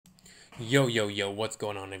Yo, what's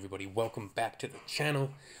going on, everybody? Welcome back to the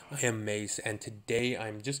channel. I am Mace, and today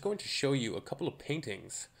I'm just going to show you a couple of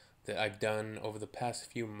paintings that I've done over the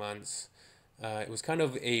past few months. It was kind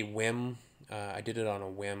of a whim. I did it on a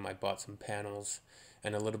whim. I bought some panels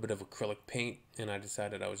and a little bit of acrylic paint, and I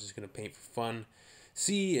decided I was just going to paint for fun.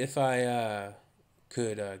 See if I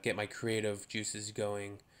could get my creative juices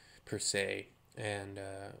going, per se, and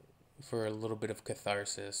for a little bit of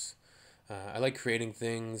catharsis. I like creating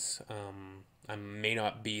things. I may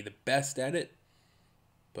not be the best at it,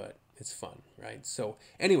 but it's fun, right? So,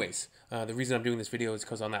 anyways, the reason I'm doing this video is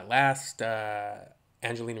because on that last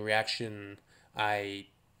Angelina reaction, I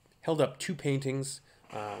held up two paintings.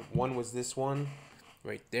 One was this one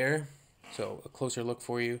right there. So, a closer look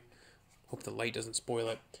for you. Hope the light doesn't spoil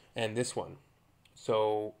it. And this one.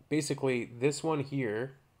 So, basically, this one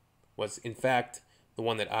here was, in fact, the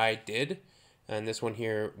one that I did, and this one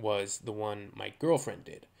here was the one my girlfriend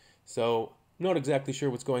did. So, not exactly sure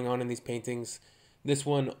what's going on in these paintings. This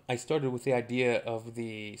one, I started with the idea of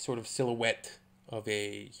the sort of silhouette of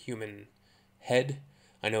a human head.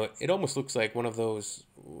 I know it almost looks like one of those.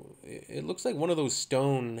 It looks like one of those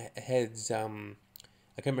stone heads. I can't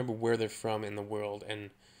remember where they're from in the world,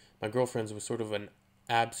 and my girlfriend's was sort of an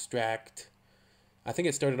abstract. I think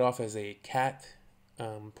it started off as a cat,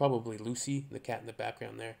 probably Lucy, the cat in the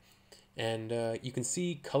background there. And you can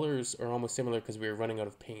see colors are almost similar because we were running out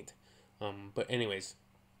of paint. But anyways,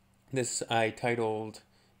 this I titled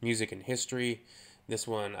Music and History. This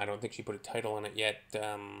one, I don't think she put a title on it yet.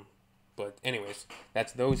 But anyways,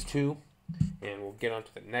 that's those two. And we'll get on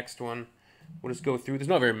to the next one. We'll just go through. There's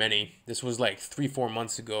not very many. This was like 3-4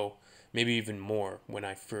 months ago, maybe even more, when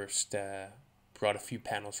I first brought a few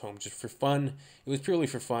panels home just for fun. It was purely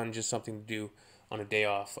for fun, just something to do on a day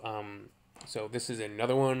off. So this is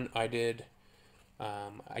another one I did.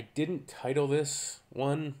 I didn't title this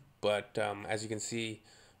one, but as you can see,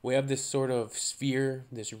 we have this sort of sphere,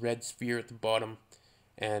 this red sphere at the bottom,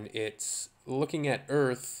 and it's looking at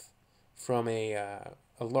Earth from a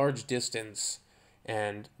large distance,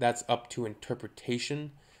 and that's up to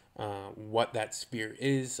interpretation. What that sphere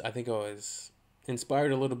is, I think I was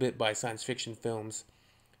inspired a little bit by science fiction films.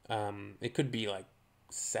 It could be like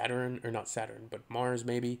Saturn, or not Saturn, but Mars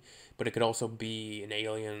maybe, but it could also be an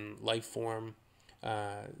alien life form,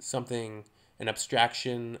 something, an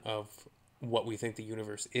abstraction of what we think the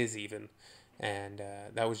universe is, even. And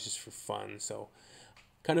that was just for fun. So,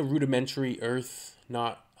 kind of rudimentary Earth,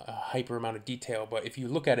 not a hyper amount of detail, but if you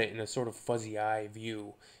look at it in a sort of fuzzy eye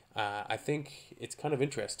view, I think it's kind of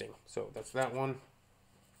interesting. So, that's that one.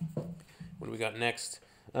 What do we got next?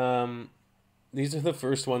 These are the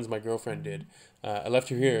first ones my girlfriend did. I left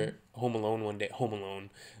her here home alone one day. Home alone.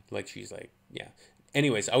 Like, she's like, yeah.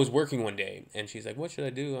 Anyways, I was working one day, and she's like, what should I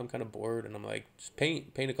do? I'm kind of bored. And I'm like, just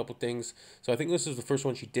paint a couple things. So I think this is the first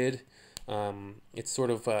one she did. It's sort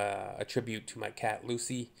of a tribute to my cat,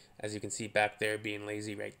 Lucy. As you can see back there, being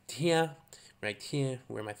lazy right here. Right here,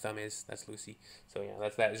 where my thumb is. That's Lucy. So yeah,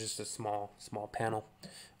 that is just a small panel.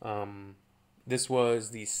 This was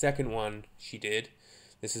the second one she did.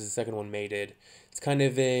 This is the second one May did. It's kind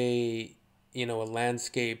of a, a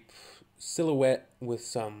landscape silhouette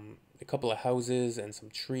with a couple of houses and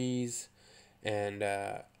some trees, and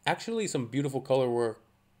actually some beautiful color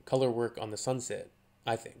work on the sunset.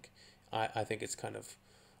 I think, I think it's kind of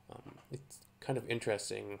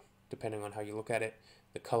interesting depending on how you look at it.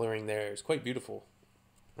 The coloring there is quite beautiful.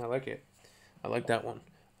 I like it. I like that one.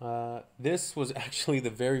 This was actually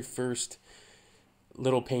the very first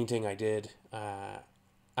little painting I did.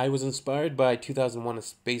 I was inspired by 2001: A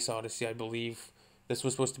Space Odyssey, I believe. This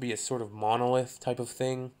was supposed to be a sort of monolith type of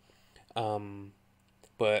thing.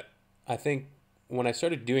 But I think when I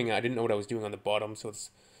started doing it, I didn't know what I was doing on the bottom. So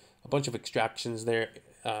it's a bunch of extractions there,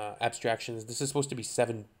 abstractions. This is supposed to be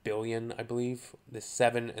 7 billion, I believe. This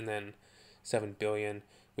 7 and then 7 billion.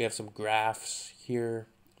 We have some graphs here.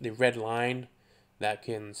 The red line, that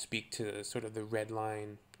can speak to sort of the red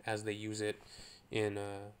line as they use it in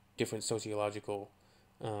different sociological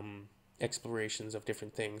explorations of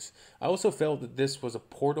different things. I also felt that this was a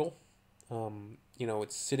portal.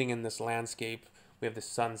 It's sitting in this landscape. We have the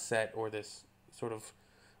sunset, or this sort of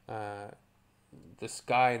the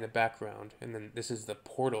sky in the background, and then this is the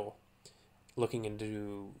portal looking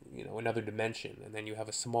into another dimension, and then you have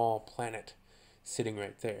a small planet sitting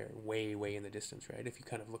right there, way in the distance, right? If you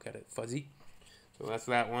kind of look at it fuzzy. So that's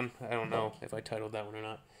that one. I don't know if I titled that one or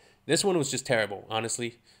not. This one was just terrible,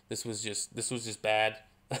 honestly. This was just bad.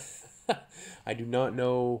 I do not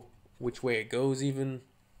know which way it goes, even.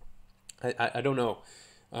 I don't know.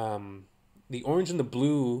 The orange and the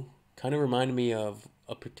blue kind of reminded me of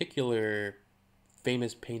a particular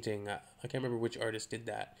famous painting. I can't remember which artist did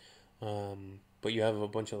that. But you have a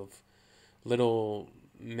bunch of little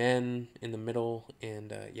men in the middle,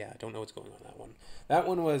 and yeah, I don't know what's going on that one. That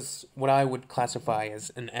one was what I would classify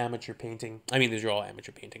as an amateur painting. I mean, these are all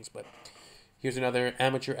amateur paintings, but here's another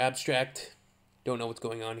amateur abstract. Don't know what's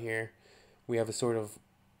going on here. We have a sort of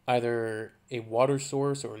either a water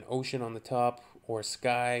source or an ocean on the top, or a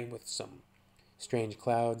sky with some strange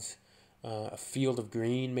clouds. A field of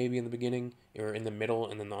green maybe in the beginning, or in the middle,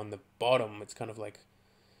 and then on the bottom it's kind of like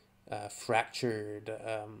fractured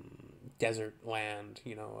desert land,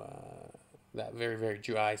 you know, that very, very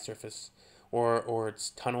dry surface, or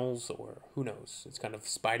it's tunnels, or who knows. It's kind of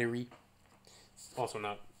spidery. It's also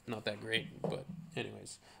not that great, but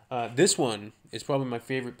anyways. This one is probably my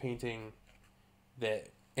favorite painting that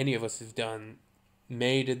any of us have done.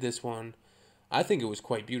 May did this one. I think it was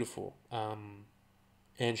quite beautiful.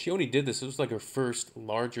 And she only did this. It was like her first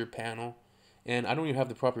larger panel. And I don't even have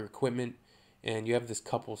the proper equipment. And you have this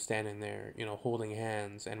couple standing there, you know, holding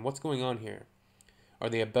hands. And what's going on here? Are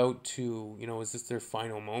they about to, you know, is this their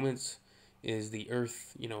final moments? Is the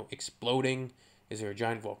earth, you know, exploding? Is there a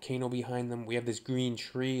giant volcano behind them? We have this green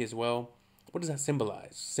tree as well. What does that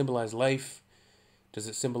symbolize? Symbolize life? Does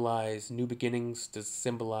it symbolize new beginnings? Does it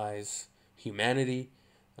symbolize humanity?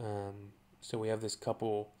 So we have this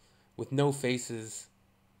couple with no faces.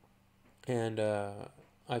 And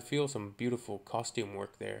I feel some beautiful costume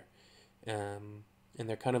work there. And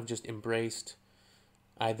they're kind of just embraced,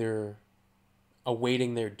 either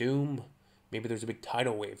awaiting their doom. Maybe there's a big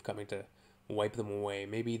tidal wave coming to wipe them away.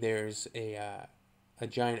 Maybe there's a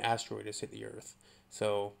giant asteroid has hit the earth.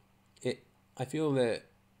 So I feel that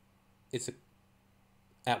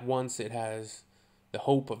at once it has the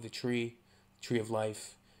hope of the tree of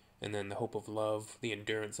life, and then the hope of love, the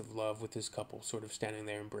endurance of love, with this couple sort of standing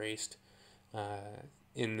there embraced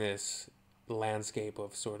in this landscape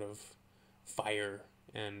of sort of fire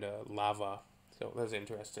and lava. So that's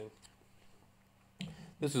interesting.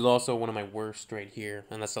 This is also one of my worst right here,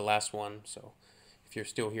 and that's the last one. So if you're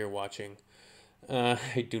still here watching,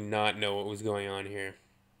 I do not know what was going on here.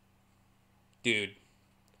 Dude.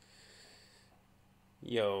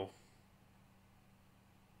 Yo.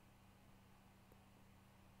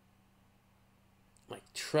 Like,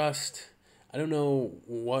 trust. I don't know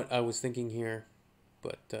what I was thinking here,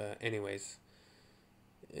 but anyways.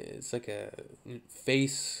 It's like a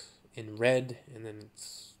face in red, and then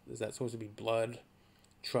is that supposed to be blood?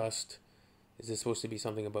 Trust? Is this supposed to be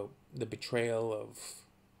something about the betrayal of...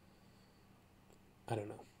 I don't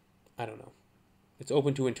know. It's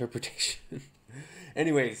open to interpretation.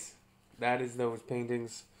 Anyways, that is those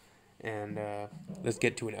paintings. And let's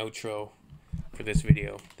get to an outro for this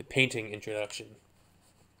video. The painting introduction.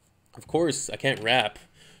 Of course, I can't rap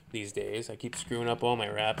these days. I keep screwing up all my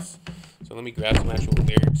raps. So let me grab some actual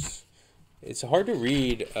lyrics. It's hard to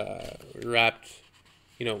read rapped,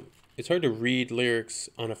 you know, it's hard to read lyrics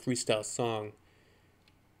on a freestyle song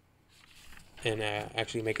and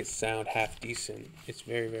actually make it sound half decent. It's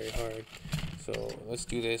very, very hard. So let's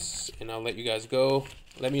do this, and I'll let you guys go.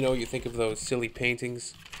 Let me know what you think of those silly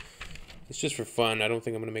paintings. It's just for fun. I don't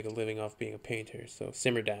think I'm going to make a living off being a painter. So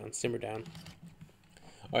simmer down, simmer down.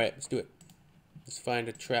 All right, let's do it. Let's find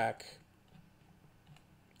a track.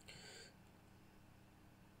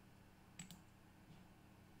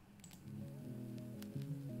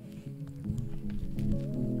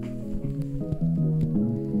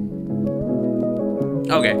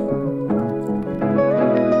 Okay.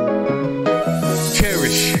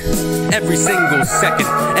 Cherish every single second,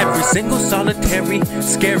 every single solitary,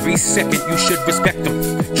 scary second. You should respect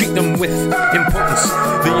them, treat them with importance.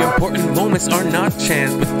 The important moments are not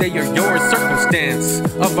chance, but they are your circumstance.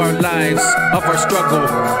 Of our lives, of our struggle,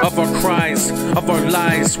 of our cries, of our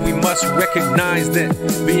lies, we must recognize that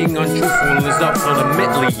being untruthful is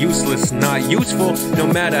ultimately useless, not useful. No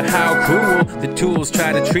matter how cruel the tools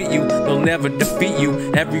try to treat you, they'll never defeat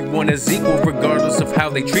you. Everyone is equal regardless of how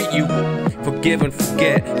they treat you. Forgive and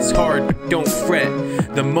forget, it's hard, but don't fret.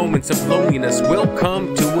 The moments of loneliness will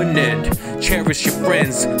come to an end. Cherish your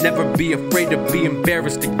friends, never be afraid to be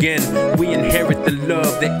embarrassed again. We inherit the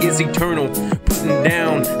love that is eternal. Putting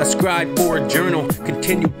down a scribe for a journal.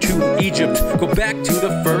 Continue to Egypt, go back to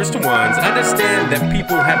the first ones. Understand that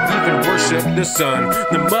people have even worshipped the sun,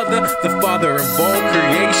 the mother, the father of all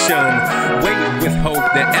creation. Wait with hope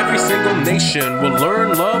that every single nation will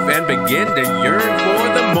learn love and begin to yearn for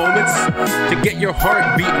the moments to get your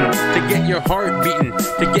heart beating, to get your heart beating,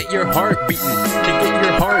 to get your heart beating, to get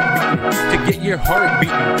your heart beating, to get your heart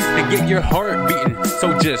beating, to get your heart beating.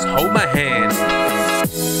 So just hold my hand.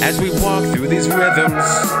 As we walk through these rhythms,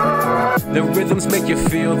 the rhythms make you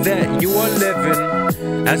feel that you are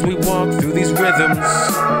living. As we walk through these rhythms,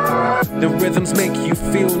 the rhythms make you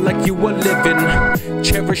feel like you are living.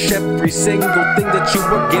 Cherish every single thing that you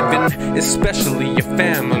were given, especially your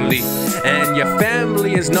family. And your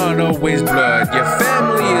family is not always blood. Your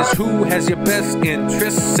family is who has your best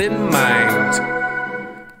interests in mind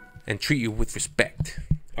and treat you with respect.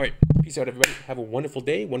 All right, peace out, everybody. Have a wonderful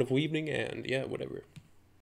day, wonderful evening, and yeah, whatever.